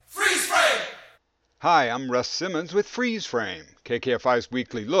Hi, I'm Russ Simmons with Freeze Frame, KKFI's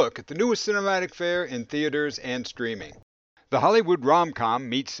weekly look at the newest cinematic fare in theaters and streaming. The Hollywood rom-com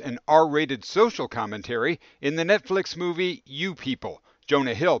meets an R-rated social commentary in the Netflix movie You People.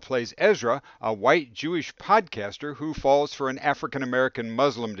 Jonah Hill plays Ezra, a white Jewish podcaster who falls for an African-American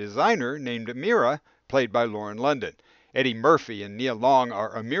Muslim designer named Amira, played by Lauren London. Eddie Murphy and Nia Long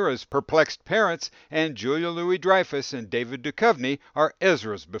are Amira's perplexed parents, and Julia Louis-Dreyfus and David Duchovny are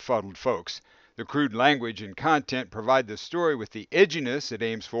Ezra's befuddled folks. The crude language and content provide the story with the edginess it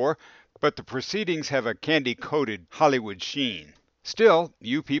aims for, but the proceedings have a candy-coated Hollywood sheen. Still,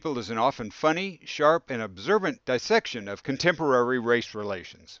 You People is an often funny, sharp, and observant dissection of contemporary race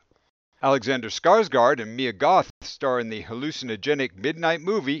relations. Alexander Skarsgård and Mia Goth star in the hallucinogenic midnight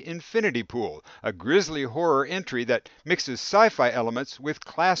movie Infinity Pool, a grisly horror entry that mixes sci-fi elements with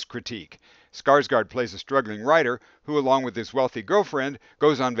class critique. Skarsgård plays a struggling writer who, along with his wealthy girlfriend,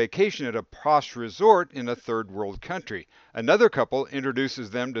 goes on vacation at a posh resort in a third world country. Another couple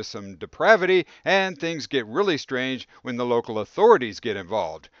introduces them to some depravity, and things get really strange when the local authorities get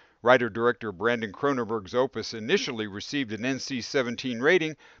involved. Writer-director Brandon Cronenberg's opus initially received an NC-17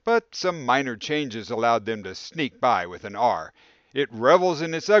 rating, but some minor changes allowed them to sneak by with an R. It revels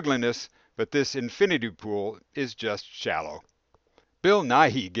in its ugliness, but this Infinity Pool is just shallow. Bill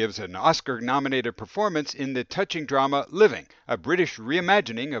Nighy gives an Oscar-nominated performance in the touching drama Living, a British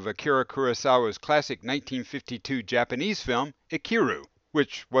reimagining of Akira Kurosawa's classic 1952 Japanese film Ikiru,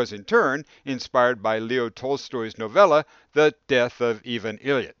 which was in turn inspired by Leo Tolstoy's novella The Death of Ivan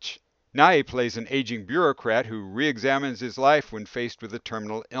Ilyich. Nighy plays an aging bureaucrat who re-examines his life when faced with a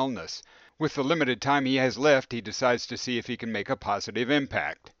terminal illness. With the limited time he has left, he decides to see if he can make a positive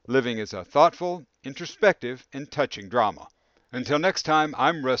impact. Living is a thoughtful, introspective, and touching drama. Until next time,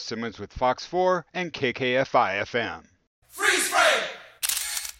 I'm Russ Simmons with Fox 4 and KKFI FM. Freeze frame!